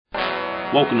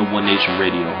Welcome to One Nation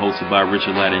Radio, hosted by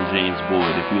Richard Ladd and James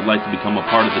Boyd. If you would like to become a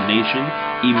part of the nation,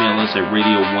 email us at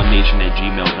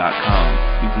radio1nation@gmail.com.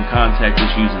 You can contact us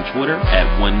using Twitter at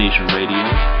One Nation Radio,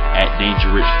 at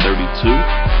DangerRich32,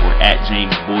 or at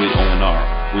James Boyd ONR.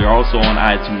 We are also on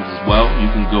iTunes as well. You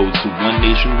can go to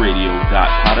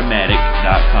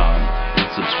onenationradio.podomatic.com and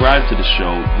subscribe to the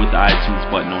show with the iTunes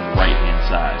button on the right-hand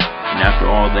side. And after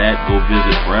all that, go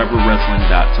visit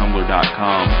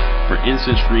foreverwrestling.tumblr.com for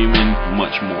instant streaming,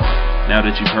 much more. Now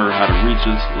that you've heard how to reach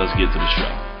us, let's get to the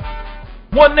show.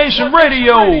 One Nation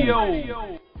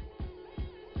Radio!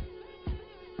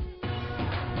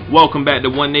 Welcome back to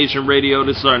One Nation Radio.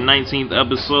 This is our 19th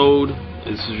episode.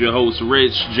 This is your host,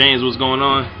 Rich. James, what's going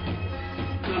on?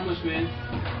 Not much, man.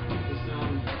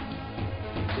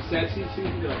 It's that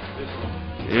season go. That's all.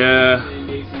 Yeah.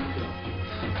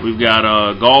 We've got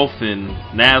golf and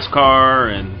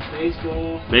NASCAR and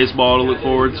baseball to look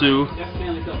forward to. That's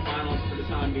Stanley Cup Finals for the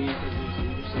time being.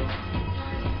 So.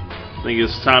 I think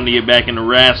it's time to get back into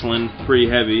wrestling. Pretty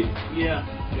heavy. Yeah,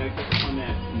 gotta catch up on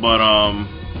that. But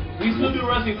we still do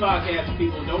wrestling podcasts,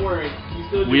 people. Don't worry.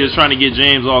 We're just trying to get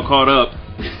James all caught up.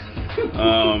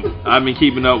 I've been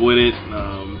keeping up with it.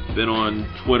 Been on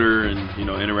Twitter and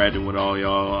interacting with all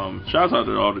y'all. Shouts out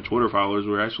to all the Twitter followers.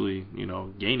 We're actually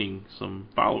gaining some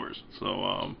followers.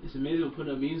 So it's amazing what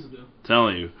putting up memes to do.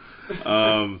 Telling you.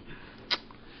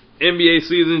 NBA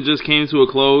season just came to a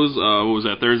close. What was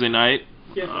that, Thursday night?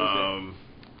 Yeah.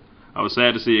 I was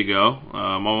sad to see it go.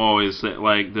 I'm always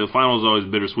like the finals is always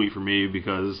bittersweet for me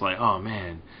because it's like, oh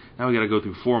man, now we got to go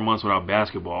through 4 months without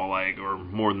basketball, or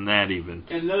more than that even.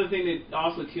 And another thing that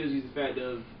also kills you is the fact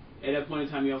of at that point in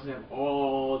time you also have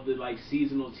all the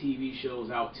seasonal TV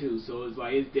shows out too. So it's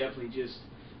definitely just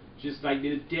like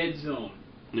the dead zone.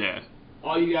 Yeah.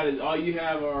 All you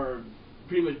have are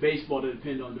pretty much baseball to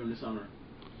depend on during the summer.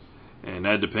 And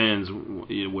that depends.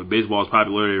 With baseball's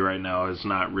popularity right now, it's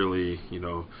not really,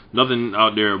 nothing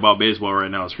out there about baseball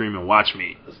right now screaming, watch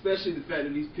me. Especially the fact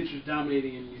that these pitchers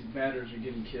dominating and these batters are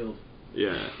getting killed.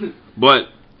 Yeah. But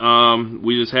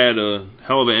we just had a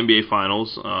hell of an NBA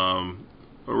Finals.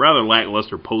 A rather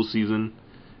lackluster postseason,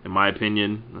 in my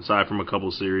opinion, aside from a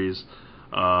couple series.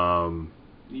 Did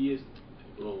you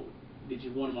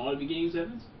want them all to be game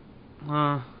sevens?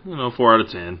 4 out of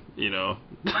 10.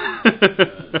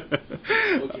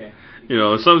 Okay.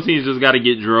 Some teams just got to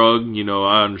get drugged.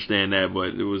 I understand that,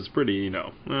 but it was pretty.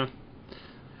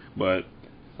 But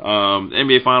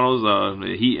NBA Finals,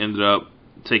 the Heat ended up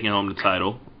taking home the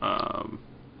title.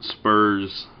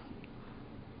 Spurs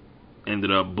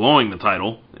ended up blowing the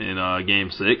title in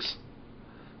Game 6.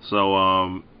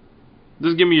 So,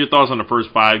 just give me your thoughts on the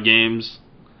first 5 games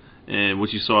and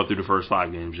what you saw through the first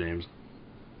 5 games, James.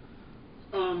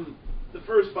 The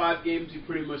first 5 games, you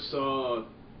pretty much saw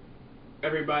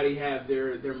everybody have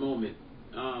their moment.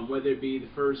 Whether it be the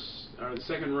first or the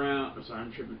second round. I'm sorry,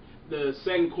 I'm tripping. The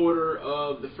second quarter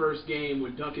of the first game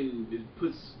when Duncan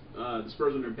puts the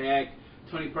Spurs on their back.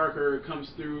 Tony Parker comes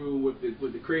through with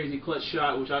the crazy clutch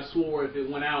shot, which I swore if it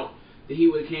went out, the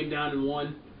Heat would have came down and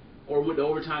won, or went to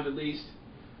overtime at least.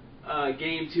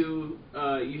 Game 2,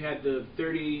 you had the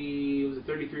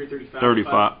 33 or 35?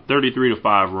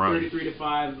 33-5 run.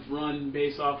 33-5 run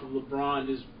based off of LeBron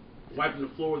just wiping the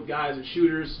floor with guys and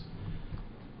shooters.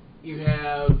 You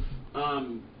have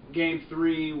Game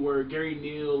 3 where Gary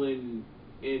Neal and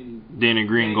Danny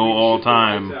Green go all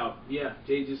time. Yeah,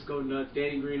 they just go nuts.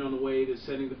 Danny Green on the way to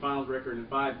setting the finals record in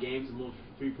 5 games, and most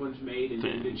 3-pointers made, and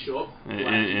didn't show up.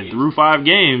 And through 5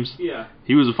 games, yeah,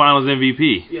 he was the Finals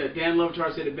MVP. Yeah, Dan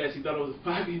Levitar said it best. He thought it was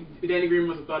Danny Green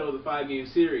must have thought it was a 5-game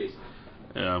series.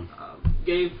 Yeah.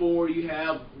 Game 4, you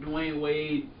have Dwayne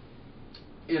Wade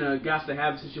in a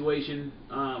got-to-have situation.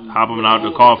 Hopping out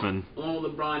the coffin. Along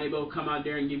with LeBron, they both come out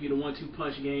there and give you the 1-2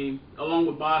 punch game. Along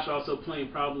with Bosh also playing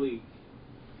probably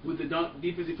with the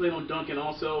defense he played on Duncan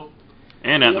also.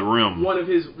 And at the rim. One of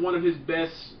his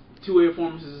best two-way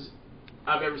performances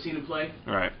I've ever seen him play.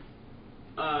 Right.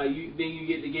 Then you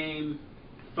get to Game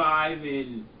 5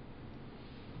 and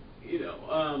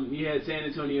you had San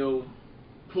Antonio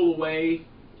pull away,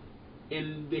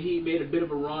 and the Heat made a bit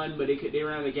of a run, but they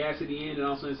ran out of gas at the end, and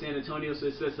also in San Antonio, so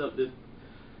it sets up the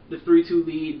 3-2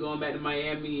 lead going back to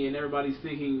Miami, and everybody's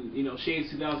thinking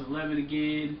Shades 2011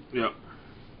 again. Yep.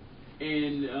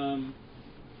 And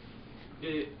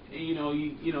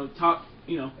talk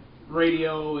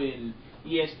radio and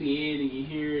ESPN, and you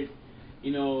hear it.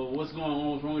 What's going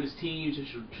on? What's wrong with his team?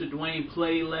 Should Dwayne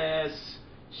play less?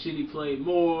 Should he play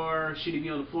more? Should he be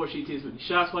on the floor? Should he take as many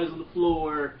shots while he's on the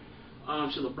floor?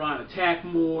 Should LeBron attack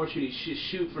more? Should he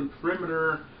shoot from the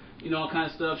perimeter? All kind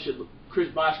of stuff. Should Chris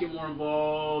Bosh get more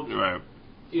involved? Right.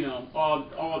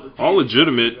 all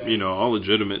legitimate, all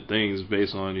legitimate things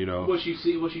based on what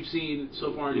you've seen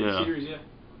so far in the series, yeah.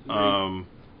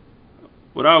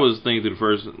 What I was thinking through the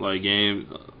first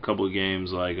couple of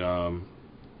games, I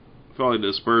felt like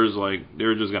the Spurs they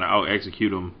were just gonna out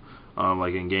execute them.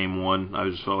 In game one, I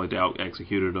just felt like they out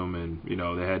executed them, and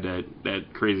they had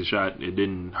that crazy shot. It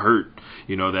didn't hurt,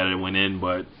 that it went in,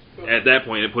 but at that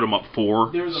point it put them up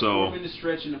 4. There was a 4-minute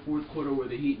stretch in the fourth quarter where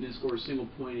the Heat didn't score a single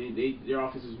point, and their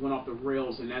offenses went off the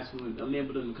rails, and that's when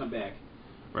enabled them to come back.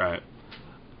 Right.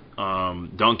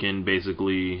 Duncan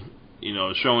basically,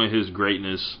 showing his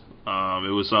greatness.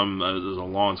 It was a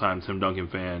long time Tim Duncan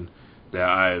fan that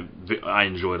I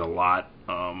enjoyed a lot.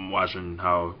 Watching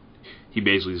how he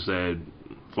basically said,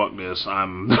 "Fuck this,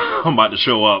 I'm about to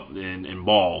show up and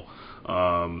ball."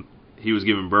 He was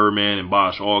giving Birdman and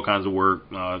Bosh all kinds of work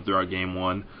throughout game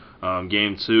 1.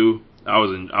 Game 2, I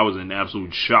was in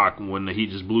absolute shock when the Heat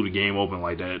just blew the game open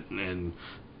like that, and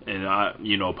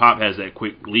Pop has that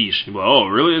quick leash. He's like, "Oh,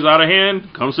 really? It's out of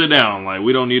hand? Come sit down.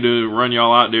 We don't need to run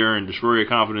y'all out there and destroy your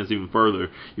confidence even further.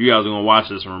 You guys are gonna watch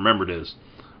this and remember this."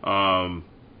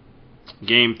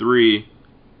 Game 3,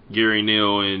 Gary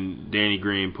Neal and Danny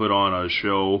Green put on a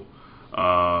show.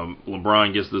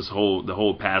 LeBron gets the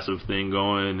whole passive thing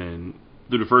going, and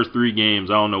through the first 3 games,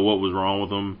 I don't know what was wrong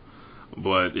with him,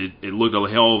 but it looked a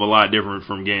hell of a lot different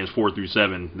from games 4 through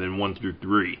 7 than 1 through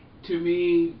 3. To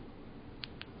me,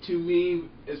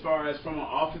 as far as from an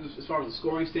offense, as far as a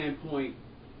scoring standpoint,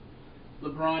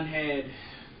 LeBron had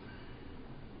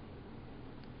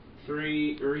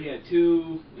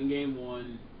 2 in game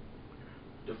 1,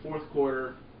 the fourth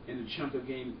quarter, and a chunk of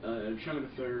the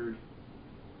third.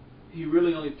 He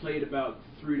really only played about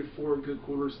 3 to 4 good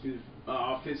quarters through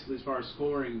offensively as far as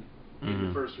scoring in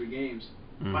the first 3 games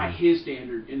by his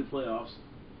standard in the playoffs.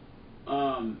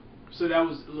 So that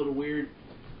was a little weird.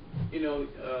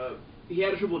 He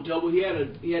had a triple double. He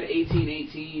had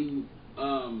 18-18.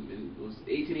 And it was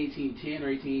 18-18-10 or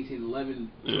 18-18-11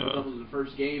 triple double in the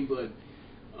first game, but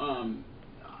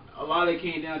a lot of it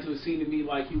came down to, it seemed to me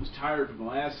like he was tired from the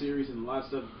last series and a lot of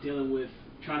stuff dealing with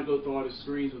trying to go through all the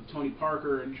screens with Tony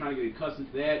Parker and trying to get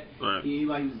accustomed to that. Right. He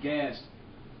was gassed.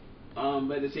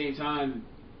 But at the same time,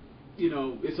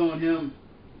 it's on him.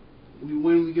 We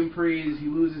win, we give him praise. He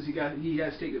loses, he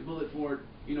has to take the bullet for it.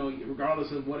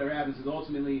 Regardless of whatever happens, because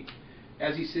ultimately,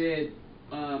 as he said,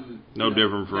 no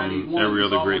different from every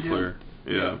other great player.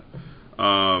 Yeah.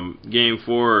 Game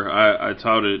 4, I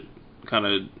touted kind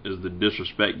of as the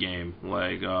disrespect game.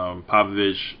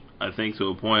 Popovich, I think to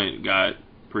a point, got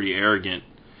pretty arrogant,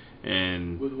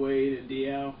 and with Wade and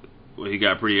Diaw. Well, he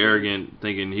got pretty arrogant,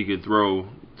 thinking he could throw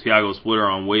Thiago Splitter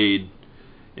on Wade,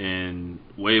 and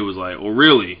Wade was like, "Oh,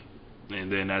 really?"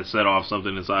 And then that set off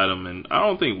something inside him. And I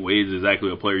don't think Wade's exactly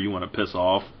a player you want to piss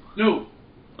off. No.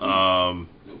 And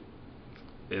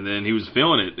then he was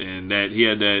feeling it, and that he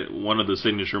had that one of the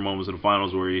signature moments in the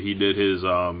finals where he did his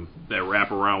that wrap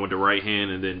around with the right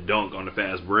hand and then dunk on the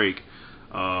fast break,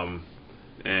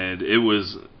 and it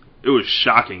was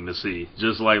shocking to see.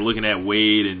 Just looking at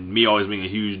Wade, and me always being a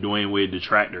huge Dwayne Wade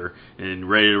detractor and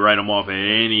ready to write him off at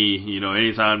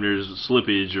anytime there's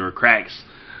slippage or cracks,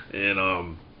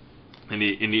 and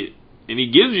he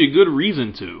gives you a good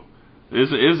reason to.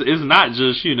 It's not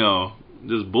just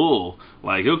just bull.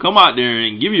 He'll come out there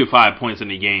and give you 5 points in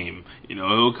the game.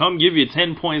 He'll come give you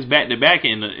 10 points back to back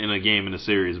in a game in a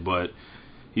series. But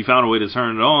he found a way to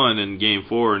turn it on in Game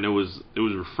 4, and it was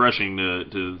refreshing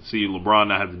to see LeBron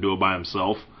not have to do it by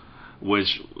himself,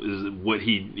 which is what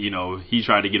he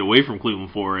tried to get away from Cleveland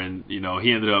for, and he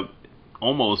ended up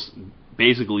almost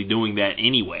basically doing that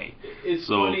anyway. It's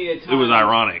so funny at times, it was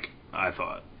ironic, I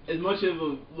thought. As much of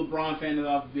a LeBron fan as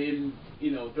I've been,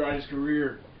 throughout his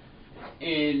career,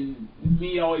 and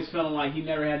me always feeling like he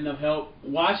never had enough help.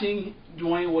 Watching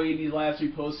Dwayne Wade these last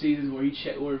 3 postseasons where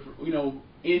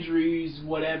injuries,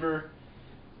 whatever,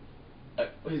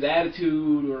 his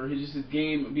attitude or his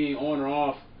game being on or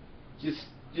off, just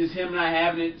him not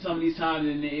having it some of these times,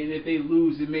 and if they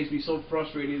lose, it makes me so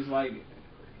frustrated. It's like,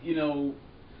 Dwayne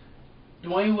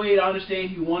Wade, I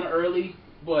understand he won early,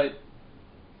 but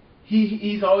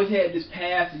he's always had this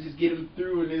pass to just get him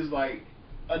through, and it's like,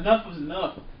 enough was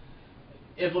enough.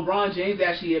 If LeBron James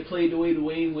actually had played the way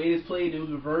Dwayne Wade has played, and it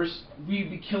was reversed, we'd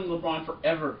be killing LeBron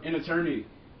forever in eternity.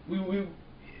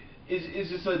 It's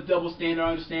just a double standard,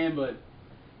 I understand, but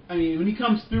I mean, when he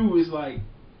comes through, it's like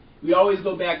we always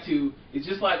go back to. It's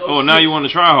just like, oh, now you want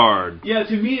to try hard. Yeah,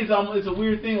 to me, it's a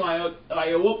weird thing. Like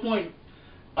at what point,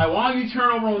 why don't you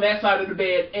turn over on that side of the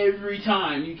bed every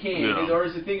time you can? Yeah. Or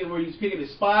is it thinking where he's picking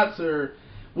his spots, or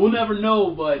we'll never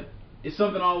know, but it's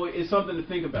something to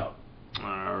think about.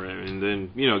 All And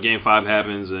then, Game 5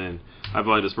 happens, and I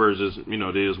feel like the Spurs just,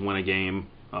 they just win a game,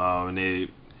 and they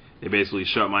basically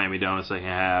shut Miami down in the second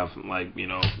half. Like,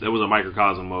 that was a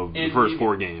microcosm of the first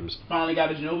 4 games. Finally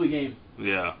got a Ginobili game.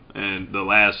 Yeah, and the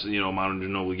last, Manu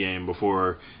Ginobili game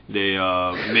before they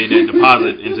made that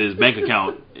deposit into his bank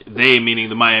account. They meaning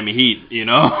the Miami Heat, You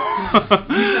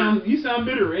sound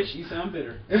bitter, Rich. You sound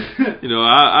bitter.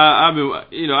 I've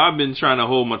been trying to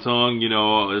hold my tongue,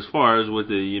 as far as with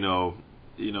the, You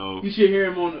should hear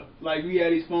him on, like, we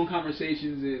had these phone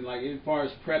conversations and, like, as far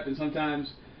as prep, and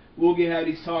sometimes we'll have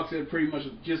these talks that are pretty much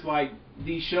just like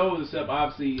these shows and stuff,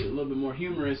 obviously a little bit more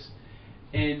humorous,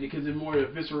 and because it's more of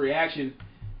a visceral reaction,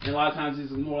 and a lot of times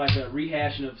it's more like a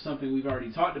rehashing of something we've already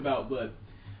talked about. But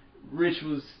Rich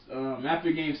was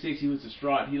after Game 6, he was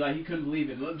distraught. He couldn't believe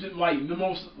it. Just like the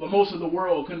most of the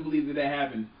world couldn't believe that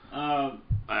happened. I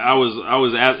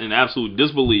was in absolute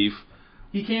disbelief.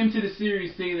 He came to the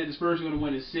series thinking that the Spurs were going to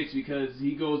win in 6 because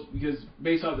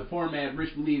based off the format,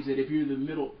 Rich believes that if you're the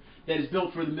middle, that is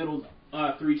built for the middle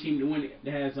 3 team to win,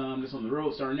 that has this on the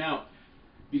road starting out,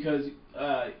 because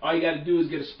all you got to do is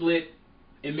get a split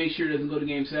and make sure it doesn't go to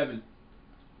Game 7.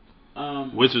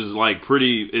 Which is like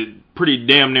pretty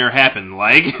damn near happened.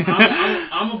 Like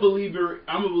I'm a believer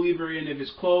in, if it's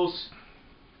close,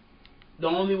 the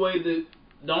only way that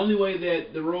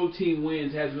the road team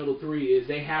wins, has middle 3, is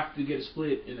they have to get a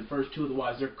split in the first 2,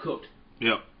 otherwise they're cooked.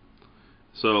 Yep.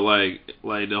 So like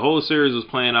the whole series was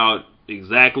playing out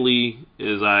exactly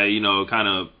as I kind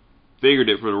of figured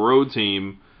it for the road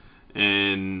team,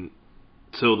 and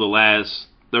till the last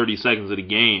 30 seconds of the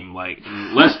game,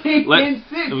 Game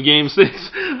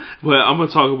 6. But I'm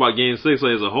gonna talk about Game 6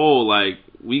 as a whole. Like,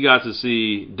 we got to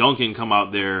see Duncan come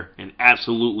out there and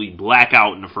absolutely black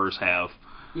out in the first half.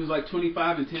 He was like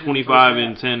 25 and 10. 25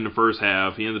 and 10 in the first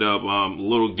half. He ended up a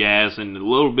little gassed and a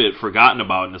little bit forgotten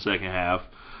about in the second half.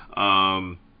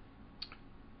 I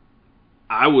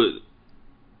was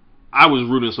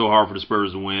rooting so hard for the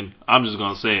Spurs to win. I'm just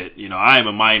gonna say it. I am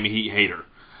a Miami Heat hater.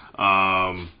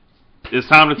 It's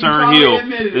time to turn heel.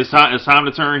 It's time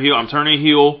to turn heel. I'm turning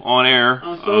heel on air.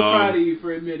 I'm so proud of you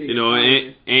for admitting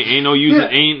it. Ain't no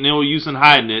use in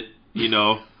hiding it.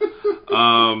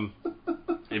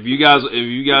 If you guys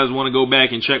want to go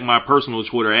back and check my personal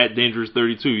Twitter at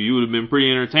Dangerous32, you would have been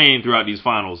pretty entertained throughout these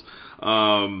finals.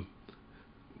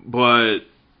 But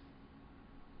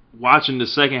watching the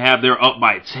second half, they're up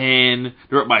by 10,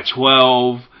 they're up by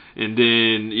 12, and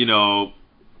then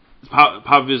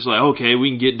Popovich's like, okay,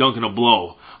 we can get Duncan a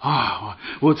blow.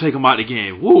 We'll take him out of the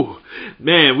game. Woo,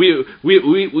 man,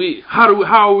 how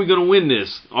are we gonna win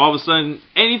this? All of a sudden,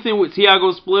 anything with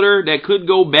Tiago Splitter that could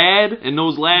go bad in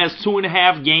those last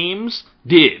 2.5 games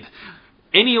did.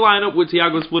 Any lineup with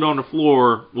Tiago Splitter on the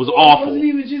floor was awful. It wasn't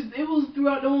even it was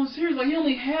throughout the whole series. Like, he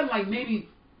only had like maybe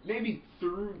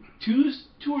through two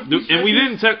or three. And we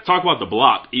didn't talk about the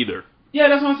block either. Yeah,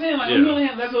 that's what I'm saying. Like, we only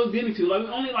had, that's what I was getting to. Like,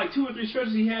 only like 2 or 3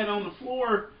 stretches he had on the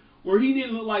floor where he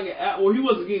didn't look like, where he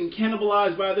wasn't getting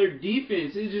cannibalized by their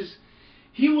defense. It's just,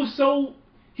 he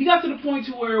got to the point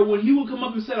to where when he would come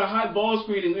up and set a high ball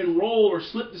screen and roll or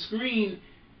slip the screen,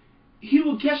 he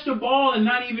would catch the ball and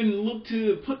not even look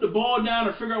to put the ball down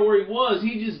or figure out where he was.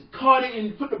 He just caught it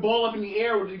and put the ball up in the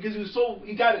air because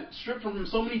he got it stripped from him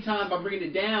so many times by bringing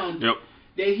it down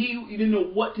that he didn't know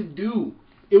what to do.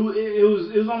 It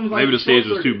was almost like maybe the stage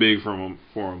was too big for him.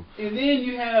 And then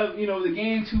you have the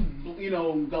Game 2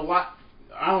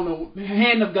 the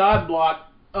hand of God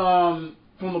block from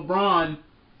LeBron.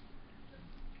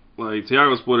 Like,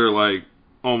 Tiago Splitter, like,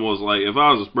 almost like, if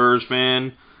I was a Spurs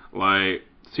fan, like,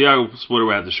 Tiago Splitter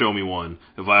would have to show me one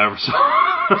if I ever saw.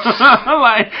 I'm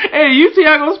like, hey, you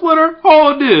Tiago Splitter,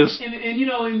 hold this.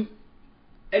 And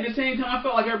at the same time, I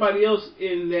felt like everybody else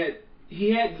in that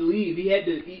he had to leave.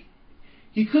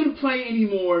 He couldn't play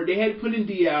anymore. They had to put in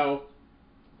Diaw.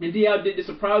 And Diaw did a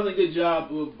surprisingly good job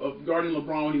of guarding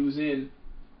LeBron when he was in.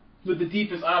 With the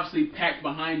defense obviously packed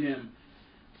behind him.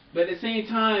 But at the same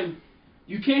time,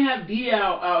 you can't have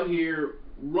Diaw out here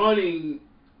running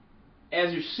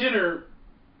as your center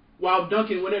while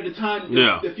Duncan, whatever the time,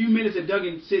 the few minutes that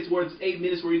Duncan sits, where it's 8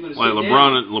 minutes where he's going to sit down.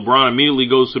 LeBron immediately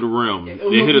goes to the rim. They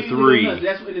hit a 3.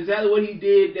 That's exactly what he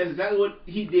did. That's exactly what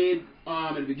he did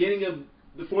at the beginning of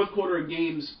the fourth quarter of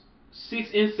games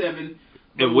 6 and 7.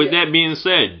 And with that being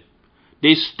said,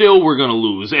 they still were going to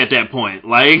lose at that point.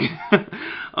 Like,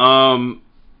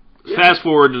 fast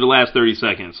forward to the last 30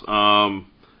 seconds. Kawhi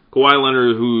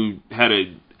Leonard, who had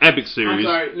an epic series.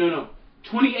 I'm sorry, no.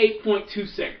 28.2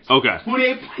 seconds. Okay.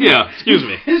 28. Yeah, excuse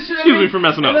me. Excuse me for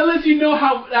messing up. That lets you know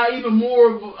how even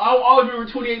more. I'll remember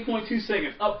 28.2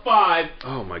 seconds. Up 5.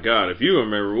 Oh my God! If you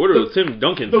remember, what was Tim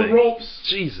Duncan The thing? ropes.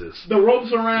 Jesus. The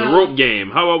ropes around. The rope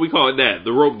game. How about we call it that?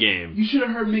 The rope game. You should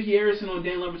have heard Mickey Harrison on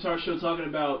Dan Le Batard's show talking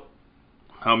about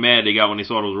How mad they got when they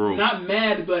saw those ropes. not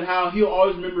mad, but how he'll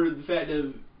always remember the fact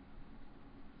of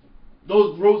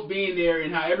those ropes being there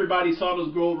and how everybody saw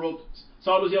those gold ropes,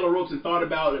 saw those yellow ropes, and thought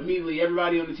about immediately.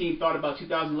 Everybody on the team thought about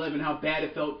 2011, how bad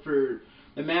it felt for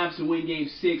the Mavs to win Game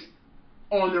 6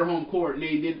 on their home court, and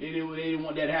they didn't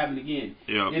want that to happen again.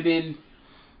 Yeah. And then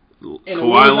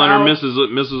Kawhi Leonard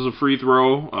misses a free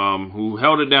throw. Who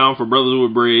held it down for Brothers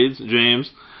with Braids,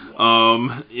 James.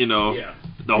 The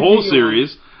whole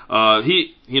series.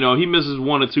 He misses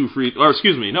 1 or 2 free. Or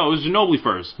excuse me, no, it was Ginobili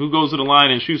first, who goes to the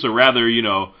line and shoots a rather,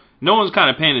 no one's kind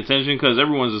of paying attention because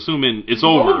everyone's assuming it's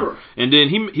over. And then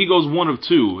he goes 1 of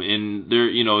 2, and there,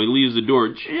 he leaves the door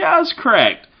just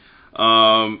cracked.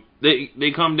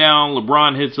 They come down.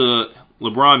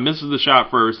 LeBron misses the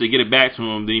shot first. They get it back to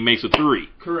him. Then he makes a 3.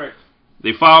 Correct.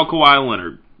 They foul Kawhi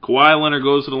Leonard. Kawhi Leonard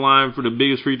goes to the line for the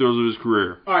biggest free throws of his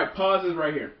career. All right, pause this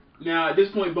right here. Now, at this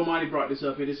point, Bomani brought this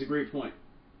up, and it's a great point.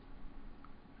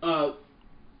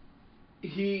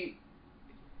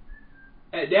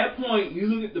 At that point, you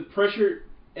look at the pressure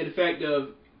and the fact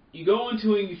of you go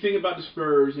into it and you think about the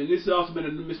Spurs, and this has also been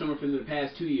a misnomer for the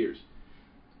past 2 years.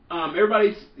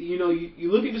 Everybody's, you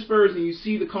look at the Spurs and you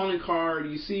see the calling card,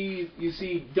 you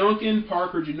see Duncan,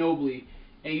 Parker, Ginobili,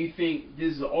 and you think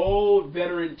this is an old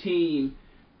veteran team.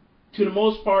 To the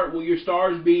most part, with your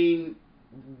stars being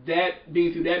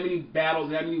through that many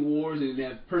battles, that many wars, and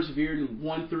have persevered and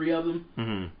won 3 of them.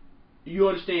 Mm-hmm. You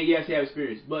understand, yes, they have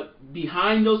experience. But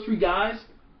behind those 3 guys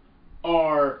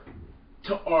are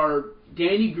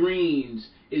Danny Greens,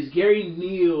 is Gary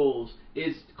Neal's,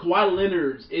 it's Kawhi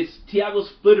Leonard's, it's Tiago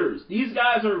Splitters. These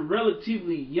guys are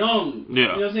relatively young. Yeah. You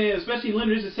know what I'm saying? Especially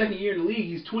Leonard, this is his second year in the league.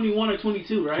 He's 21 or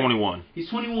 22, right? 21. He's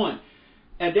 21.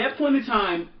 At that point in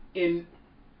time,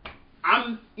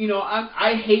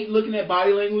 I hate looking at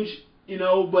body language,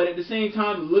 but at the same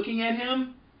time, looking at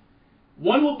him,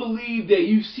 one will believe that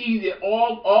you see that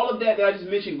all of that I just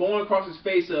mentioned going across his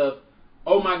face of,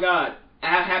 oh my God,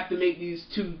 I have to make these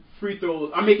 2 free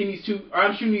throws. I'm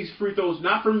shooting these free throws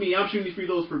not for me. I'm shooting these free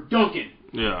throws for Duncan.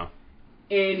 Yeah.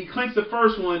 And he clinks the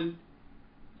first one,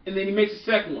 and then he makes the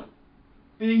second one.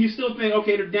 And then you still think,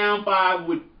 okay, they're down 5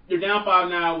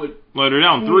 now with. Well, they're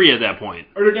down 3 at that point.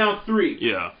 Or they're down 3.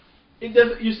 Yeah.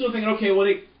 You're still thinking, okay, well,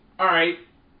 all right.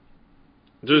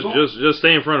 Just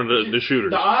stay in front of the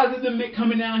shooters. The odds of them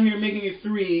coming down here and making a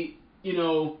 3,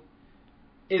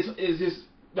 is just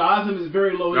the odds of them is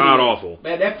very low. God awful.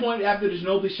 At that point, after the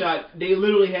Ginobili shot, they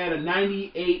literally had a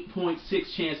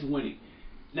 98.6 chance of winning.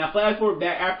 Now, flash forward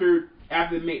back after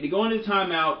they go into the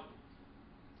timeout.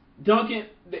 Duncan,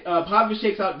 Popovich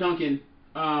takes out Duncan.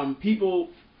 People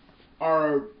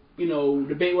are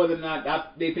debate whether or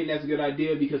not they think that's a good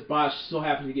idea because Bosh so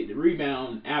happens to get the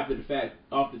rebound after the fact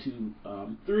off the 2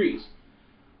 threes.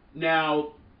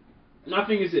 Now, my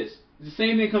thing is this. The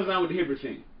same thing comes down with the Hibbert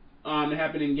thing that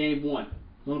happened in Game 1.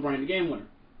 LeBron the game winner.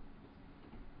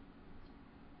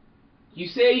 You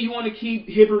say you want to keep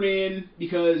Hibbert in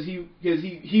because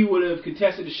he would have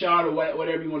contested the shot or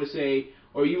whatever you want to say,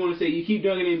 or you want to say you keep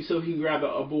Duncan in so he can grab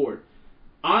a board.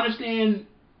 I understand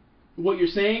what you're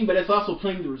saying, but it's also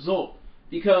playing the result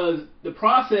because the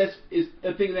process is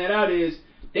figuring that out is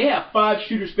they have 5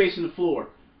 shooters spacing the floor.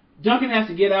 Duncan has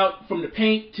to get out from the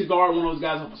paint to guard one of those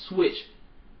guys off a switch.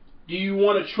 Do you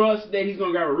want to trust that he's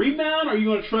going to grab a rebound, or you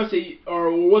want to trust that,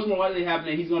 or what's more likely to happen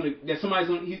that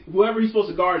whoever he's supposed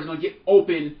to guard is going to get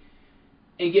open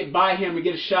and get by him and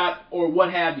get a shot or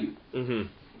what have you? Mm-hmm.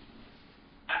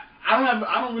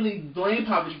 I don't really blame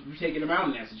Popovich for taking him out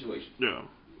in that situation. Yeah.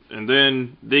 And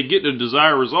then they get the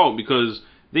desired result because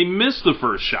they missed the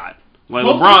first shot. Like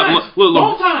both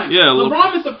times. Yeah.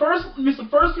 LeBron missed the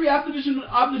first 3 after the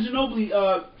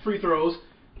Ginobili free throws,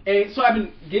 and so I've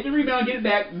been get the rebound, get it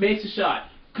back, makes a shot,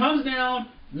 comes down,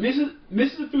 misses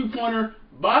the 3-pointer.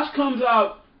 Bosh comes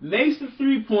out, makes the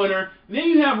 3-pointer. Then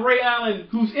you have Ray Allen,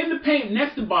 who's in the paint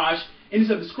next to Bosh, and it's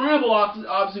a scramble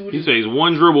obviously. Which he says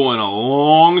 1 dribble and a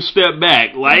long step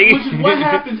back, which is what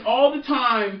happens all the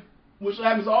time. Which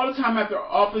happens all the time after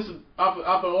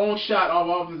a long shot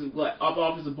off the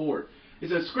offensive board.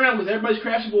 It's a scramble. Everybody's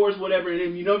crashing boards, whatever, and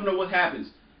then you never know what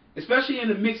happens. Especially in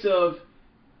the mix of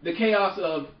the chaos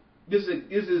of this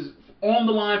is on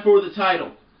the line for the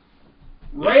title.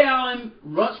 Ray Allen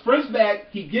sprints back.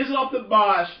 He gives it off to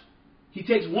Bosh. He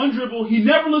takes 1 dribble. He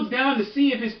never looks down to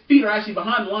see if his feet are actually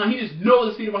behind the line. He just knows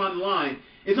his feet are behind the line.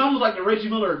 It's almost like the Reggie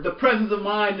Miller, the presence of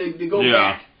mind to go Yeah.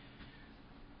 back.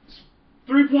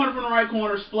 3-pointer from the right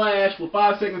corner, splash with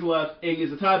 5 seconds left, and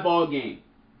it's a tie ball game.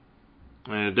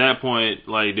 And at that point,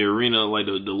 like the arena, like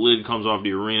the lid comes off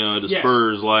the arena. The Yes.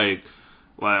 Spurs, like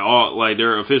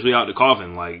they're officially out the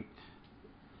coffin. Like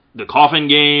the coffin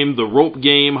game, the rope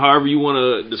game, however you want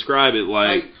to describe it.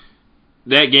 Like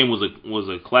that game was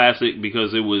a classic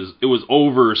because it was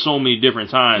over so many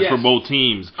different times Yes. for both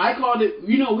teams. I called it.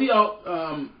 You know, we all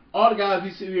the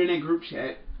guys we were in that group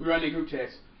chat. We were in that group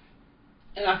chats,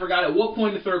 and I forgot at what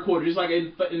point in the third quarter, just like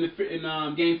in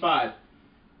Game 5,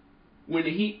 when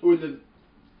the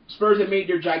Spurs had made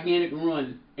their gigantic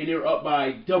run and they were up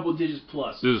by double digits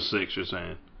plus. This is 6, you're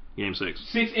saying. Game 6.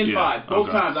 6 and Yeah, 5. Both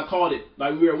okay. times I called it.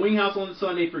 Like, we were at Winghouse on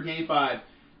Sunday for Game 5.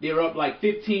 They were up like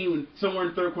 15 somewhere in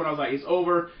the third quarter. I was like, it's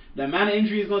over. The amount of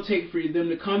injury it's going to take for them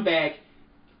to come back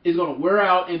is going to wear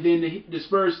out, and then the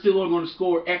Spurs still are going to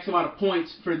score X amount of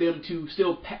points for them to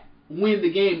still win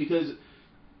the game, because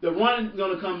the run is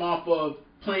going to come off of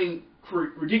playing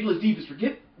ridiculous defense.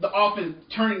 Forget the offense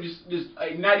turning, just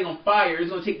igniting on fire.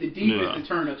 It's going to take the defense to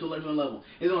turn up to a different level.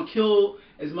 It's going to kill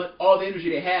as much all the energy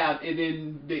they have, and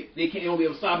then they won't be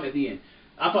able to stop them at the end.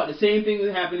 I thought the same thing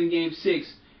that happened in Game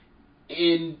 6,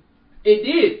 and it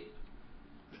did.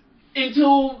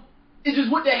 Until it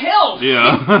just went to hell.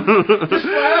 Yeah. Just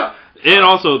flat out. And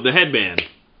also the headband.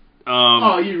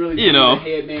 You really you know, the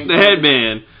headband. The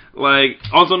headband. Like,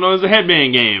 also known as the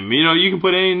headband game. You know, you can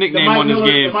put any nickname on this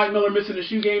game. The Mike Miller missing the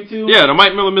shoe game, too? Yeah, the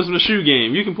Mike Miller missing the shoe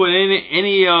game. You can put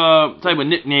any type of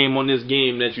nickname on this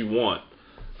game that you want.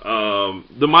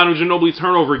 The Manu Ginobili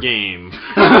turnover game. Which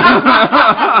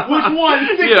one?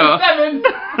 6 Yeah. and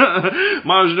 7?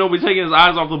 Manu Ginobili taking his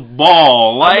eyes off the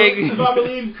ball. Like, If I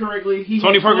believe correctly, he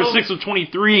Tony had Parker 12 6 of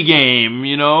 23 game,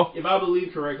 you know. If I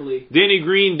believe correctly, Danny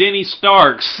Green, Denny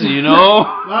Starks, you know. if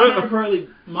I remember correctly,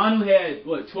 Manu had,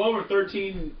 12 or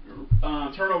 13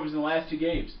 turnovers in the last 2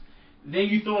 games. Then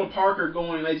you throw in Parker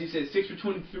going, as you said, 6 for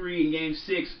 23 in Game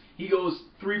 6. He goes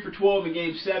 3 for 12 in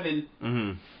Game 7.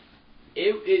 Mm-hmm.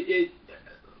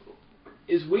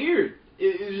 It's weird.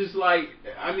 It's just like,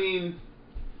 I mean...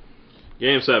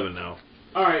 Game 7 now.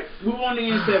 All right, move on to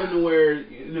Game 7 to where,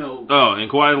 you know... Oh, and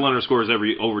Kawhi Leonard scores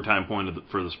every overtime point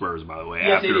for the Spurs, by the way,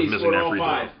 Yes, after he did. missing Scored that all free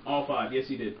 5. throw. All 5. Yes,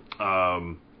 he did.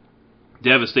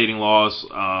 Devastating loss.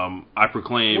 I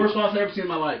proclaim... Worst loss I've ever seen in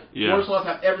my life. Yeah. Worst loss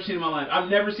I've ever seen in my life. I've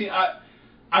never seen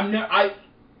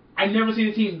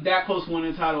a team that close to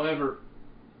winning a title ever,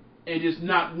 and just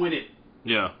not win it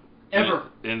Yeah. ever.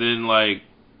 And then, like,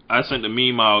 I sent a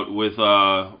meme out with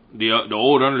the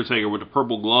old Undertaker with the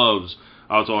purple gloves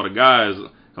out to all the guys.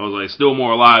 I was like, still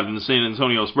more alive than the San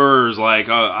Antonio Spurs. Like,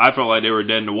 I felt like they were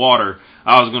dead in the water.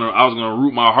 I was gonna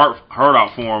root my heart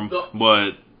out for them,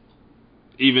 but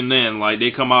even then, like, they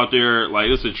come out there, like,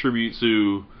 it's a tribute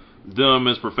to them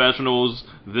as professionals,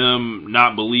 them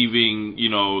not believing, you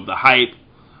know, the hype,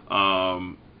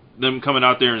 them coming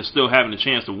out there and still having a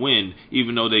chance to win,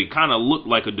 even though they kind of looked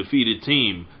like a defeated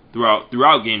team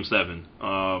throughout Game 7.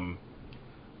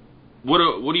 What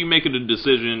do you make of the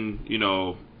decision? You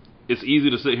know, it's easy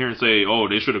to sit here and say, oh,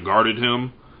 they should have guarded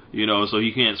him, you know, so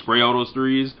he can't spray all those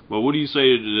threes. But what do you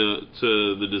say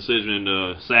to the decision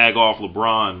to sag off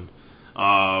LeBron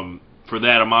for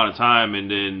that amount of time, and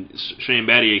then Shane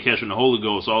Battier catching the Holy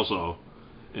Ghost also?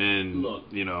 And, Look,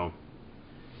 you know,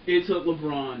 it took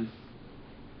LeBron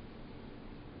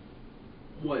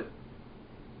what?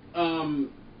 I'm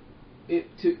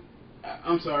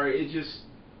sorry.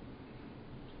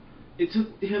 It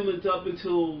took him up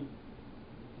until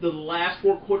the last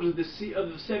 4 quarters of the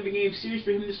 7-game series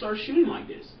for him to start shooting like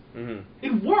this. mm-hmm.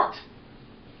 It worked.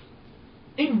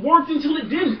 It worked until it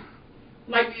didn't.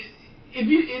 Like, if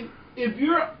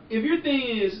your thing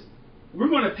is, we're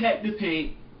going to pack the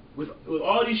paint with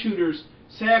all these shooters,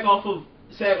 sag off of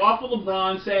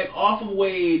LeBron, sag off of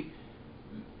Wade,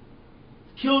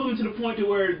 kill them to the point to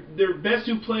where their best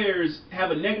 2 players have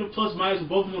a negative plus minus with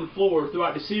both of them on the floor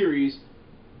throughout the series,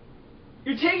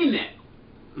 you're taking that.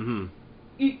 Mm-hmm.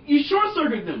 You short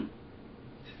circuit them.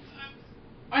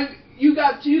 You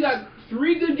got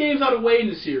 3 good games out of Wade in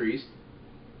the series.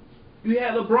 You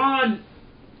had LeBron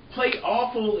play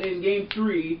awful in Game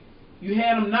 3. You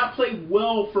had him not play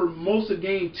well for most of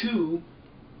Game 2.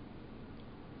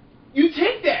 You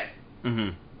take that.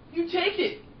 Mm-hmm. You take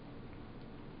it.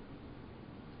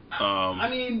 I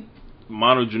mean,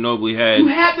 Manu Ginobili had... You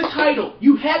had the title.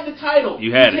 You had the title.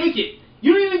 You had take it.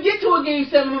 You didn't even get to a Game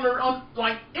 7 on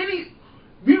like any...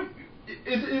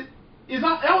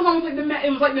 That was almost like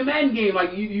it was like the Madden game.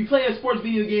 Like you play a sports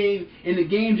video game and the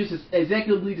game just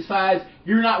executively decides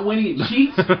you're not winning and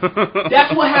cheats.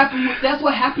 That's what happened. That's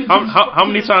what happened. How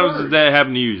many times did that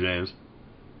happen to you, James?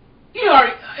 You know,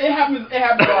 it happens. It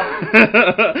happens often.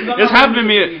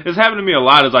 It's happened to me a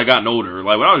lot as I gotten older.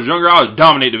 Like when I was younger, I would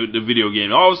dominate the video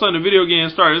game. All of a sudden, the video game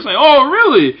started saying, "Oh,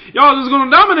 really? Y'all just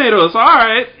gonna dominate us? All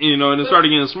right." You know, and it started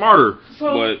getting smarter.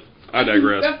 But I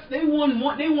digress. They won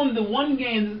the one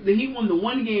game. He won the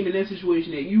one game in that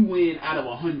situation that you win out of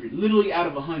 100, literally out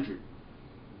of 100.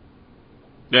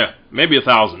 Yeah, maybe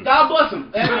 1,000. God bless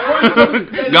him.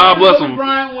 God bless him.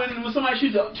 Brian, when somebody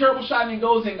shoots a terrible shot and it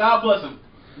goes in, God bless him.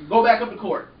 Go back up the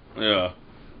court. Yeah,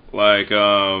 like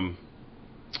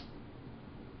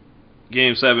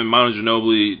Game 7, Manu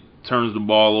Ginobili turns the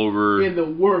ball over. In the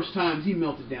worst times, he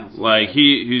melted down. Like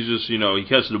he's just he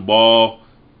catches the ball.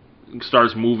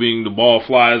 Starts moving, the ball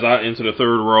flies out into the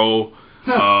third row.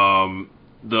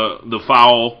 The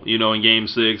foul, in Game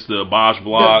 6, the Bosch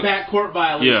block, the backcourt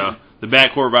violation. Yeah, the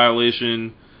backcourt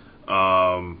violation,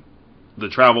 the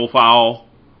travel foul.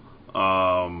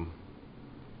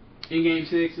 In Game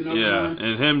 6, and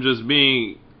and him just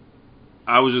being,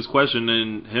 I was just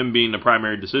questioning him being the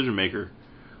primary decision maker.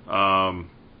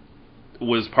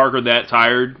 Was Parker that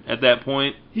tired at that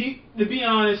point? To be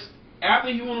honest.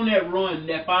 After he went on that run,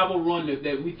 that 5-0 run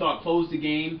that we thought closed the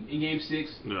game in Game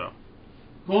 6,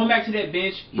 going back to that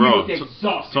bench, he looked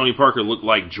exhausted. Tony Parker looked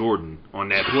like Jordan on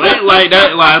that play. Like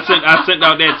that, I sent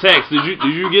out that text. Did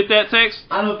you get that text?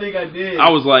 I don't think I did. I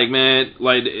was like, man,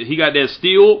 like he got that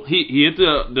steal. He hit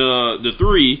the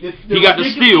three. He got the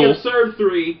steal. Absurd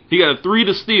three. He got a 3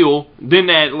 to steal. Then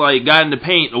that got in the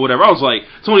paint or whatever. I was like,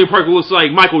 Tony Parker looks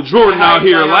like Michael Jordan out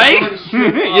here, like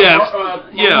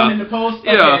in the post.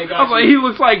 Okay, I was like, he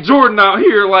looks like Jordan out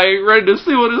here, like ready to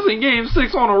steal this in Game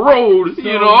 6 on the road.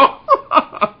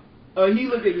 He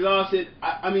looked exhausted.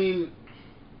 I mean,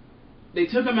 they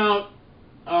took him out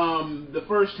the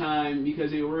first time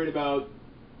because they were worried about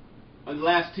the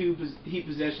last 2 Heat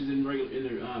possessions in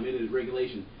the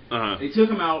regulation. They took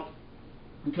him out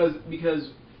because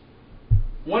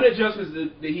one of the adjustments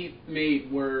that the Heat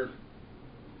made were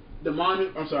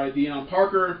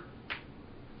Parker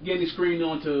getting screened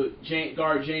onto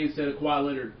guard James instead of Kawhi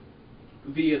Leonard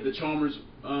via the Chalmers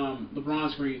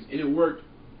LeBron screens, and it worked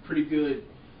pretty good.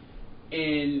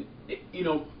 And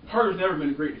Parker's never been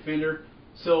a great defender,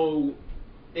 so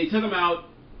they took him out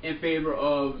in favor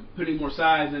of putting more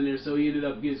size in there. So he ended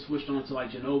up getting switched on to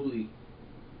like Ginobili.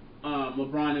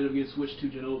 LeBron ended up getting switched to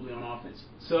Ginobili on offense.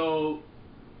 So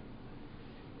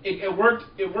it worked.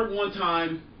 It worked one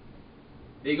time.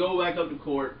 They go back up the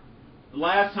court. The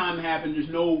last time it happened,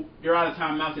 they're out of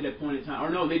timeouts at that point in time. Or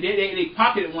no, they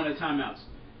pocketed one of the timeouts,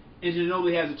 and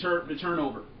Ginobili has the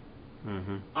turnover.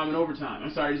 In overtime. I'm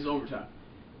sorry, this is overtime.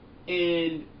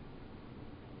 And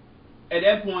at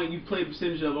that point, you play a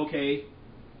percentage of, okay,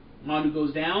 Manu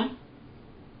goes down.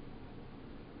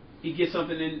 He gets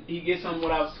something in. He gets something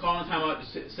without calling timeout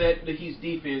to set the Heat's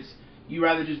defense. You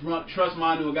rather just trust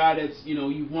Manu, a guy that's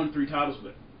you've won 3 titles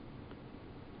with.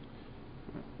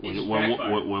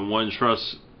 When one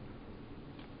trusts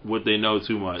what they know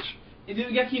too much. And then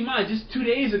you got to keep in mind, just 2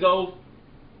 days ago,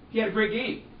 he had a great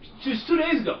game. Just 2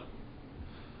 days ago.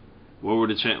 What were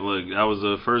the Look, that was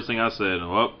the first thing I said.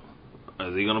 Well,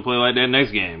 is he gonna play like that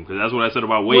next game? Because that's what I said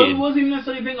about Wade. Well, it wasn't even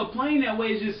necessarily thing of playing that way.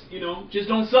 It's just just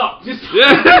don't suck. Just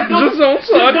don't suck.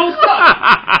 Just don't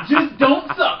suck. Just don't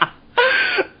suck.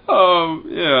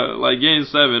 Like Game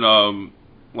 7,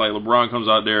 like LeBron comes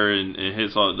out there and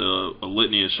hits all a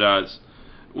litany of shots,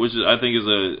 which I think is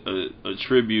a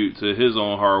tribute to his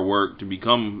own hard work to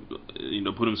become,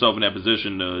 put himself in that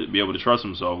position to be able to trust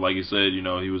himself. Like you said, he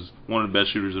was one of the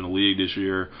best shooters in the league this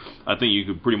year. I think you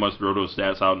could pretty much throw those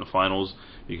stats out in the finals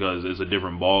because it's a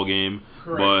different ball game.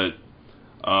 Correct. But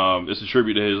it's a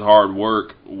tribute to his hard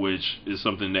work, which is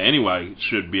something that anybody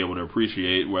should be able to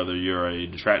appreciate, whether you're a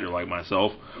detractor like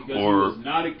myself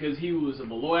because he was a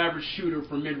below average shooter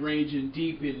from mid range and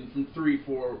deep and from 3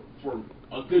 for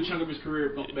a good chunk of his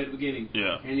career at the beginning.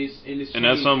 Yeah. And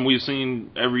that's something we've seen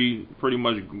every pretty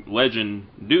much legend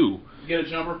do. Get a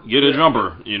jumper.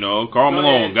 Karl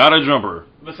Malone got a jumper.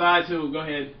 Besides who? Go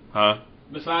ahead. Huh?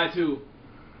 Besides who?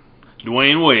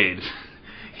 Dwayne Wade.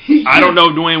 I don't know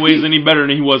if Dwayne Wade's any better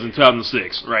than he was in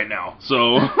 2006 right now.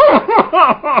 So,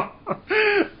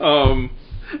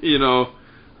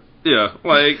 yeah,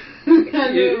 like,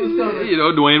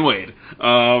 Dwayne Wade.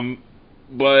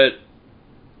 But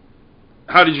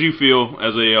how did you feel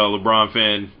as a LeBron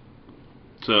fan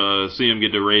to see him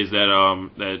get to raise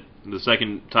that the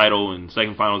second title and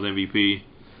second Finals MVP?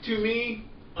 To me,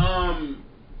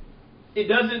 it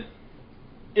doesn't.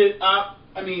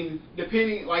 I mean,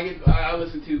 depending, like, if I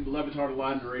listen to Le Batard a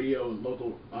lot on the radio and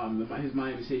local, his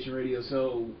Miami station radio,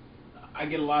 so I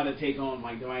get a lot of take on,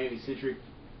 like, the Miami-centric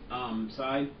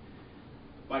side,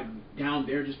 like, down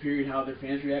there, just period, how their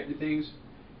fans react to things.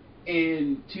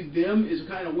 And to them, is a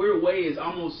kind of weird way, is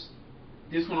almost,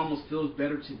 this one almost feels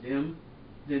better to them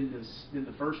than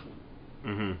the first one.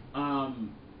 Mm-hmm.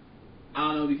 I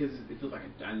don't know, because it feels like,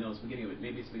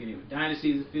 maybe it's the beginning of a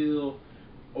dynasty, does it feel,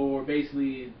 or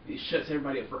basically it shuts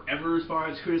everybody up forever as far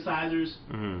as criticizers,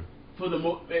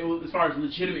 Mm-hmm. as far as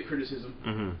legitimate criticism.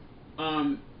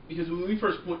 Mm-hmm. Because when we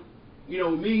first when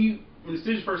the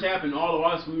decision first happened, all of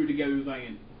us, we were together,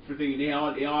 thinking they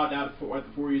all died after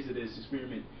 4 years of this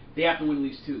experiment. They have to win at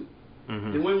least 2.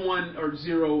 Mm-hmm. They win 1 or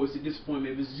 0 is a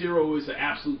disappointment. If 0 is an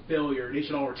absolute failure, they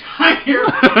should all retire.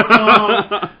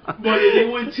 But if they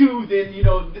win 2, then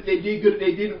they did good.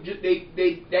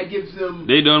 That gives them.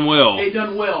 They done well. They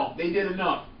done well. They did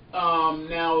enough.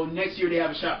 Now next year they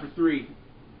have a shot for 3.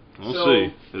 We'll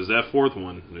see. Is that 4th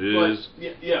one? It is.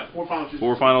 Yeah, 4 final trips.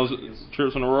 4 finals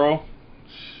trips in a row.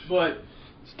 But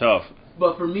it's tough.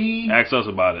 But for me, ask us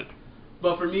about it.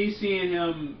 But for me, seeing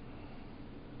him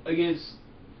against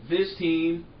this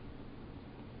team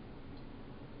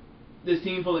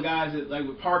full of guys that, like,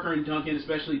 with Parker and Duncan,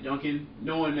 especially Duncan,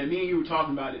 knowing that me and you were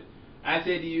talking about it, I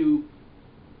said to you,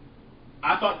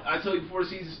 I told you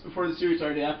before the series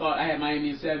started, I thought I had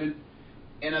Miami in 7,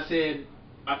 and I said,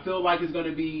 I feel like they're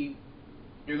going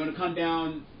to come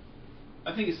down,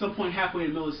 I think at some point halfway in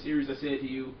the middle of the series, I said to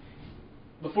you,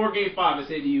 before Game 5, I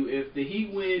said to you, if the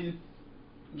Heat win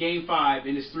Game 5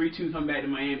 and it's 3-2 come back to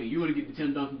Miami, you're going to get the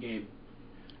Tim Duncan game.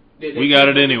 We got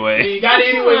it anyway. You got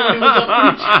it anyway when it was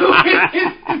up 3-2.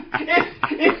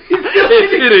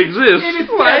 It exists.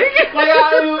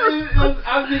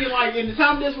 I was thinking, like, in the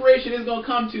time of desperation it's going to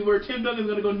come to where Tim Duncan's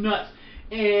going to go nuts,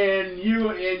 and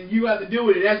you have to deal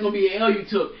with it. That's going to be an L you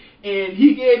took. And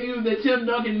he gave you the Tim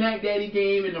Duncan Mac Daddy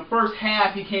game in the first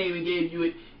half. He came and gave you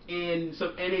it, and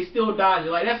they still dodged it.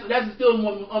 Like, that's still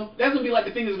one. That's going to be like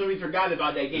the thing that's going to be forgotten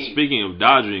about that game. Speaking of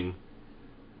dodging,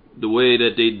 the way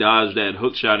that they dodged that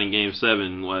hook shot in Game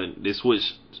 7, like, they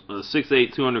switched a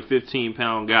 6'8",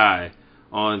 215-pound guy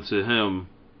onto him,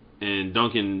 and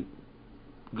Duncan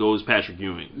goes Patrick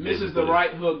Ewing. Misses the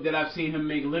right hook that I've seen him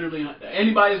make literally.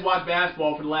 Anybody who's watched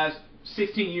basketball for the last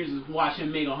 16 years has watched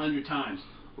him make 100 times.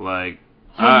 Like,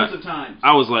 hundreds of times.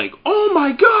 I was like, oh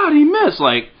my God, he missed.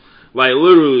 Like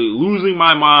literally losing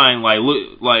my mind. Like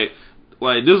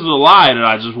this is a lie that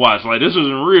I just watched. Like, this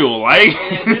isn't real. Like,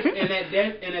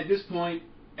 and at this point,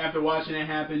 after watching that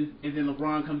happen, and then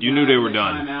LeBron comes, you knew they were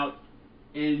done. Timeout,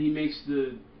 and he makes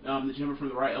the jumper from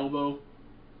the right elbow.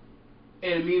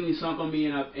 It immediately sunk on me,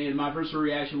 and my first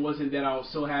reaction wasn't that I was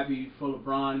so happy for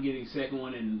LeBron getting second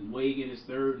one and Wade getting his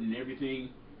third and everything.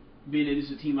 Being that this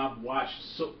is a team I've watched,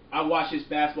 so I watched this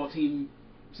basketball team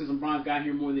since LeBron got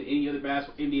here more than any other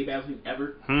NBA basketball team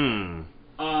ever.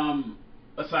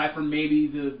 Aside from maybe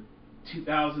the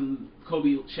 2000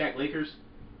 Kobe Shaq Lakers.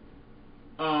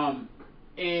 And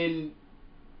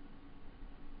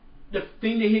the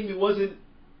thing that hit me wasn't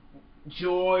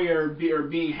joy or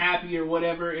being happy or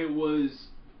whatever. It was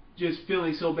just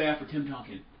feeling so bad for Tim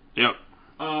Duncan. Yep.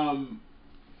 That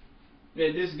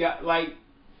this guy, like,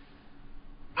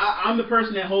 I'm the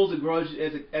person that holds a grudge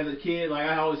as a kid. Like,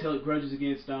 I always held grudges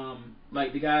against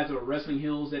like the guys that were wrestling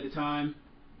heels at the time,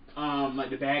 like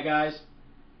the bad guys.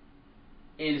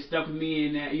 And it stuck with me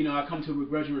in that, I come to a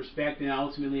begrudging respect, and I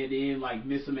ultimately at the end, like,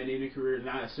 miss them at the end of their career, and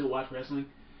I still watch wrestling.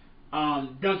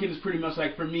 Duncan is pretty much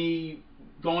like, for me,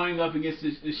 going up against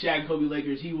the Shaq and Kobe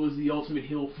Lakers, he was the ultimate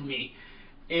heel for me.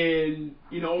 And,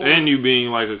 and you being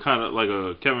like a kind of like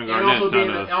a Kevin Garnett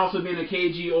kind of. Also being a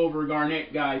KG over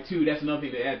Garnett guy too. That's another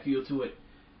thing that add feel to it.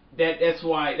 That's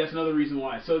another reason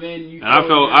why. So then you. And I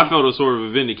felt a sort of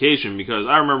a vindication, because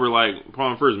I remember, like,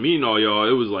 upon first meeting all y'all,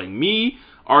 it was like me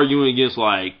arguing against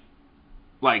like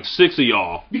 6 of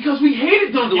y'all, because we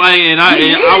hated Duncan. Like, and I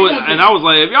was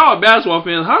like, if y'all are basketball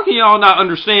fans, how can y'all not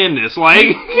understand this? Like,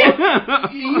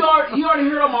 you already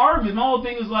heard all my arguments. My whole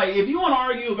thing is, like, if you want to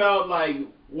argue about, like,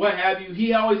 what have you,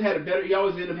 he always ended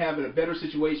up having a better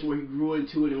situation where he grew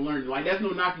into it and learned. Like, that's no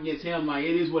knock against him. Like,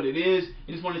 it is what it is.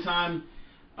 At this point in time,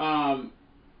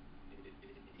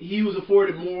 he was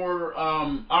afforded more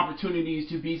opportunities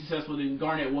to be successful than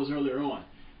Garnett was earlier on,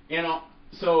 and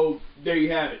so there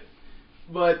you have it.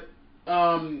 But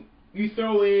you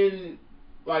throw in,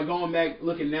 like, going back,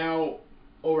 looking now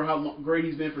over how great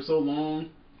he's been for so long.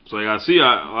 So, like,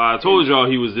 I told y'all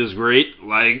he was this great.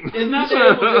 Like, it's not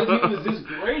that he was this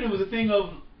great. It was a thing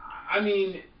of, I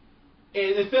mean,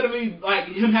 and instead of me, like,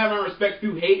 him having respect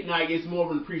through hate, like, it's more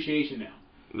of an appreciation now.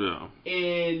 Yeah.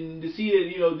 And to see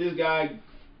that, this guy,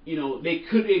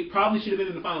 they probably should have been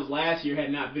in the finals last year had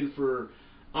it not been for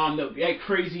that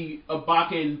crazy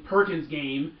Ibaka Perkins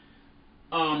game.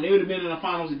 They would have been in the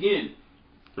finals again.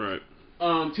 Right.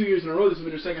 2 years in a row. This has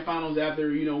been their second finals after,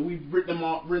 we've written them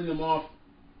off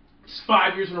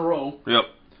 5 years in a row. Yep.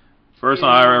 First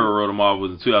time I ever wrote them off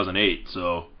was in 2008,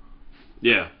 so,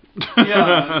 yeah.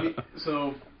 Yeah,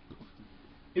 so,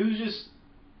 it was just,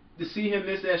 to see him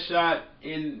miss that shot,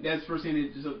 and that's the first thing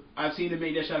that I've seen him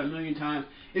make that shot a million times.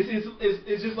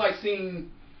 It's just like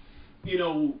seeing,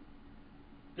 the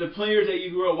players that you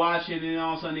grew up watching, and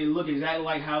all of a sudden they look exactly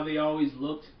like how they always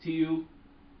looked to you.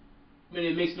 And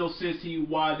it makes no sense to you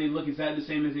why they look exactly the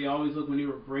same as they always looked when they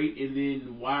were great, and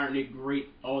then why aren't they great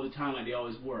all the time like they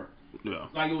always were? Yeah.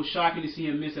 Like, it was shocking to see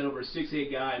him miss that over a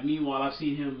 6'8" guy. Meanwhile, I've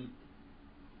seen him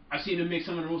make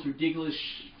some of the most ridiculous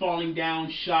falling down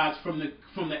shots from the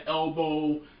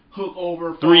elbow, hook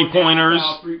over, 3-pointers.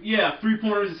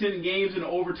 3-pointers is hitting games in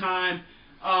overtime.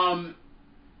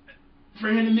 For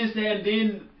him to miss that, and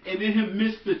then him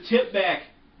miss the tip back.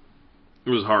 It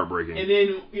was heartbreaking. And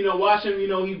then, watch him,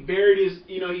 he buried his,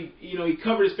 he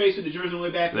covered his face with the jersey on the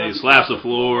way back. Then he slaps the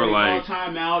floor, like.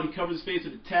 Timeout. He covers his face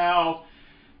with a towel.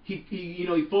 He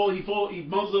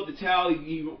bundles up the towel.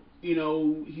 He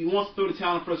wants to throw the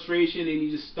towel in frustration, and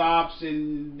he just stops,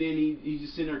 and then he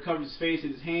just sitting there covers his face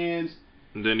with his hands.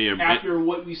 And then after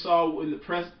what we saw in the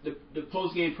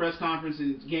post game press conference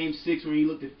in Game 6 where he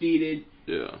looked defeated.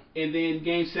 Yeah. And then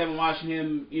Game 7, watching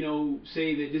him,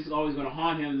 say that this is always going to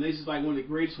haunt him. This is like one of the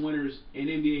greatest winners in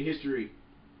NBA history.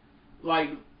 Like,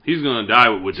 he's going to die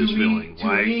with this feeling.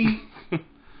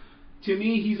 To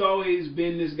me, he's always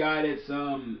been this guy that's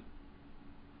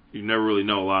you never really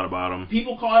know a lot about him.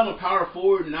 People call him a power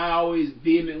forward, and I always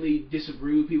vehemently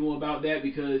disagree with people about that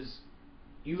because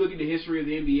you look at the history of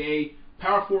the NBA,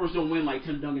 power forwards don't win like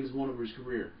Tim Duncan has won over his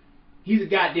career. He's a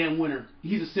goddamn winner.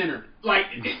 He's a center. Like,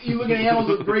 you look at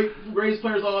analysts of greatest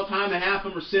players of all time, and half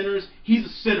of them are centers. He's a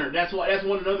center. That's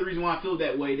another reason why I feel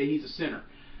that way, that he's a center.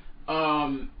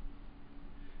 And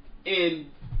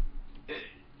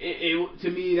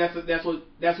to me, that's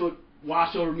what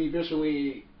washed over me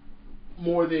viscerally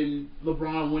more than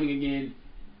LeBron winning again.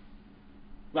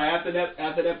 Like, after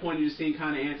that point, it just seemed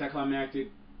kind of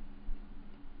anticlimactic.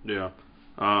 Yeah.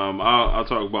 I'll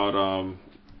talk about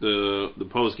the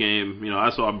post game. I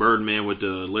saw Birdman with the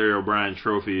Larry O'Brien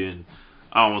trophy, and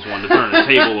I almost wanted to turn the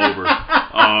table over.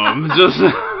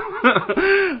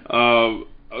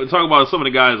 Talk about some of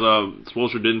the guys.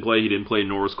 Spoelstra didn't play. He didn't play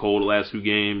Norris Cole the last 2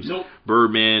 games. Nope.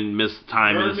 Birdman missed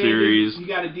time in the series. He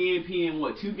got a DNP in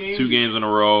 2 games? 2 games in a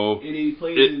row. And he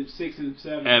played in 6 and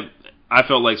 7. And I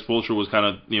felt like Spoelstra was kind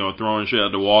of throwing shit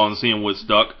at the wall and seeing what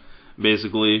stuck.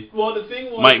 Basically, well, the thing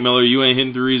was, Mike Miller, you ain't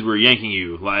hitting threes, we're yanking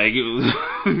you. Like,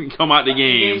 come out the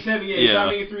game. Game 7, he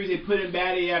stopped making threes. They put in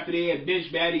Battier after they had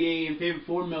benched Battier in favor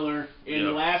for Miller in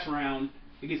the last round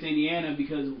against Indiana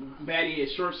because Battier had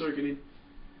short-circuited.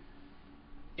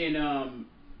 And,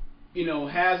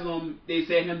 Haslam, they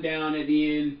set him down at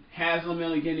the end. Haslam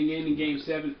only getting into Game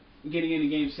 7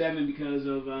 because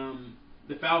of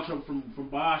the foul trouble from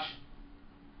Bosch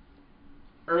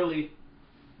early.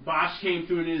 Bosch came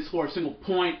through and didn't score a single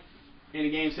point in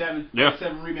a Game 7. Yeah.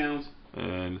 7 rebounds.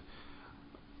 And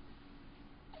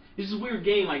it's just a weird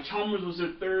game. Like, Chalmers was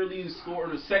their third leading scorer,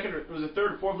 or the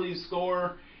third or fourth leading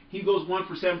scorer. He goes 1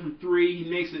 for 7 from 3. He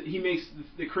makes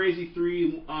the crazy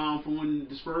 3 from when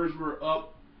the Spurs were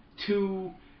up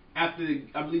 2 after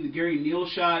I believe the Gary Neal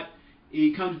shot.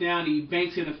 He comes down, he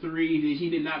banks in a 3 that he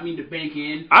did not mean to bank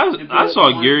in. I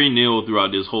saw Gary Neal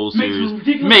throughout this whole series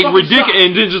make ridiculous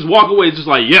and then just walk away, just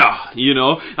like, I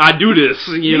do this,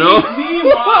 Meanwhile,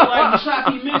 like, the shots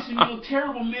he missed, he was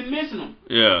terrible men missing them.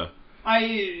 Yeah.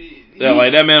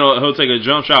 Like that man, he'll take a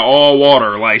jump shot all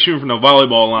water, like shooting from the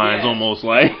volleyball lines, almost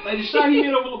like. Like the shot he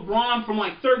hit over LeBron from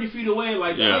like 30 feet away,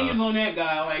 like the aliens on that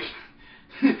guy,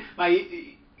 like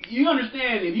you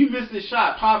understand if you miss this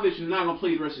shot, Popovich is not gonna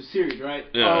play the rest of the series, right?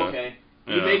 Yeah. Oh, okay.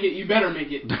 You make it. You better make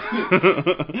it.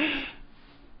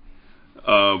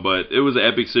 But it was an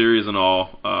epic series and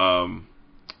all.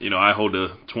 I hold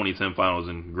the 2010 finals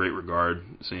in great regard,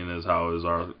 seeing as how it was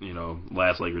our,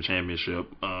 last Laker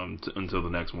championship until the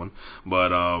next one.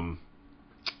 But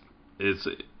it's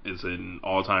an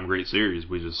all-time great series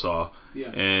we just saw.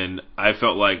 Yeah. And I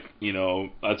felt like,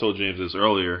 I told James this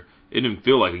earlier, it didn't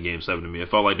feel like a Game 7 to me. It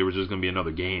felt like there was just going to be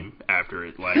another game after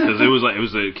it. Like, because it was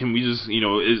can we just,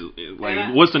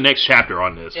 what's the next chapter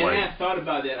on this? And I thought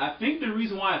about that. I think the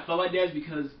reason why I felt like that is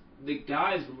because the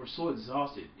guys were so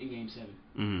exhausted in Game 7.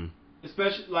 Mm-hmm.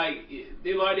 Especially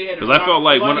they had to. 'Cause I felt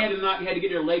like had to get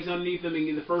their legs underneath them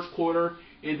in the first quarter,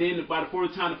 and then by the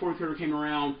fourth quarter came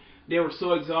around, they were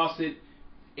so exhausted,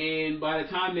 and by the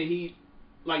time that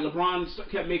LeBron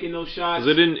kept making those shots, 'cause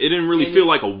it didn't really feel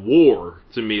like a war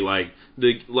to me.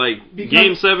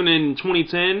 Game 7 in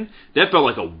 2010, that felt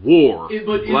like a war.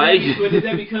 But is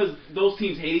that because those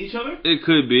teams hated each other? It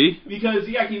could be. Because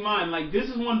you got to keep in mind, this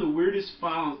is one of the weirdest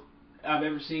finals I've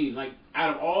ever seen.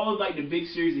 Out of all of the big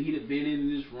series that he'd have been in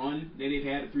this run that they've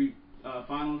had 3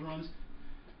 finals runs,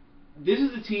 this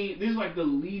is the team. This is the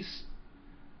least,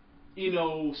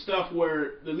 stuff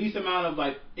where the least amount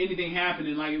of anything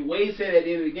happening. Wade said at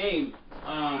the end of the game.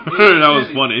 That was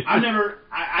funny.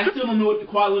 I still don't know what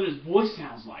Kawhi Leonard's voice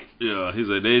sounds like. Yeah, he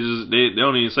said they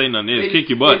don't even say nothing. They just kick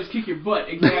your butt. They just kick your butt,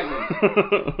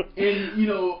 exactly. And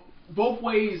both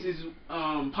ways is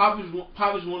Pop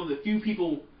is one of the few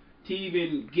people to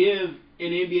even give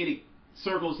in NBA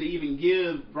circles to even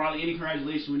give Bradley any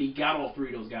congratulations when he got all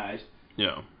 3 of those guys.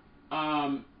 Yeah.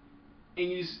 And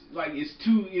it's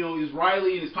 2, it's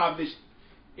Riley and it's Popovich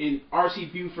and R.C.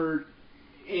 Buford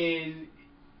and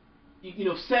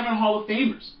 7 Hall of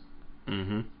Famers.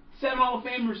 Mm-hmm. 7 Hall of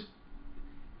Famers.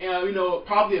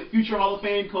 Probably a future Hall of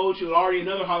Fame coach or already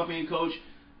another Hall of Fame coach,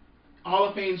 Hall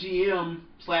of Fame GM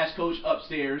 / coach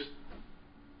upstairs.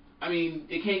 I mean,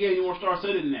 it can't get any more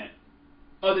star-studded than that.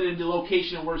 Other than the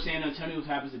location of where San Antonio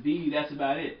happens to be, that's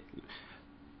about it.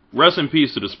 Rest in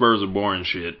peace to the Spurs of boring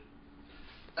shit.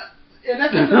 And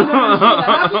that's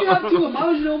how can you have 2 of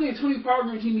Manu Ginobili and Tony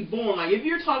Parker team be born? If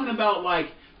you're talking about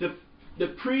the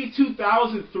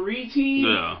pre-2003 team,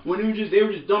 when they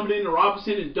were just dumping into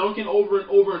Robinson and dunking over and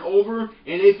over and over,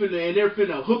 and they're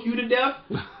finna hook you to death.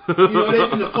 They're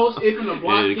finna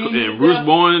block game. And Bruce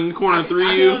Bowen corner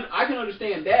 3 I can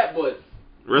understand that, but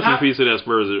rest in peace to that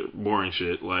Spurs boring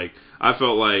shit. I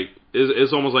felt like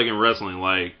it's almost like in wrestling,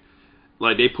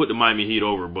 they put the Miami Heat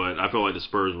over, but I felt like the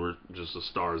Spurs were just the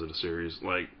stars of the series.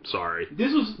 Sorry.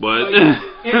 This was, but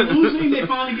and losing, they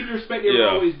finally get the respect they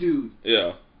always do.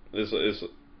 Yeah. It's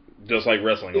just like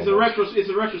wrestling. It's a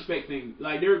retrospect thing.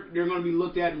 They're going to be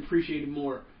looked at and appreciated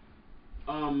more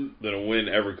than a win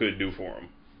ever could do for them.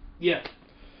 Yeah,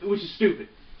 which is stupid.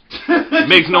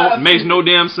 makes no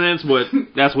damn sense, but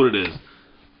that's what it is.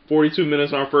 42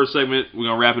 minutes on our first segment. We're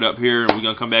gonna wrap it up here, and we're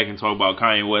gonna come back and talk about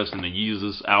Kanye West and the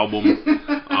Yeezus album.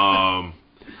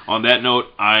 On that note,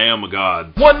 I am a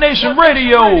god. One Nation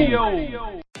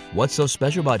Radio. What's so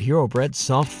special about Hero Bread's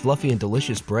soft, fluffy, and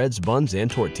delicious breads, buns,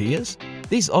 and tortillas?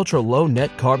 These ultra-low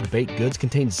net-carb baked goods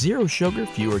contain 0 sugar,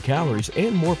 fewer calories,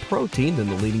 and more protein than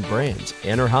the leading brands,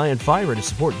 and are high in fiber to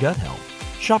support gut health.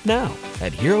 Shop now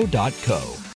at Hero.co.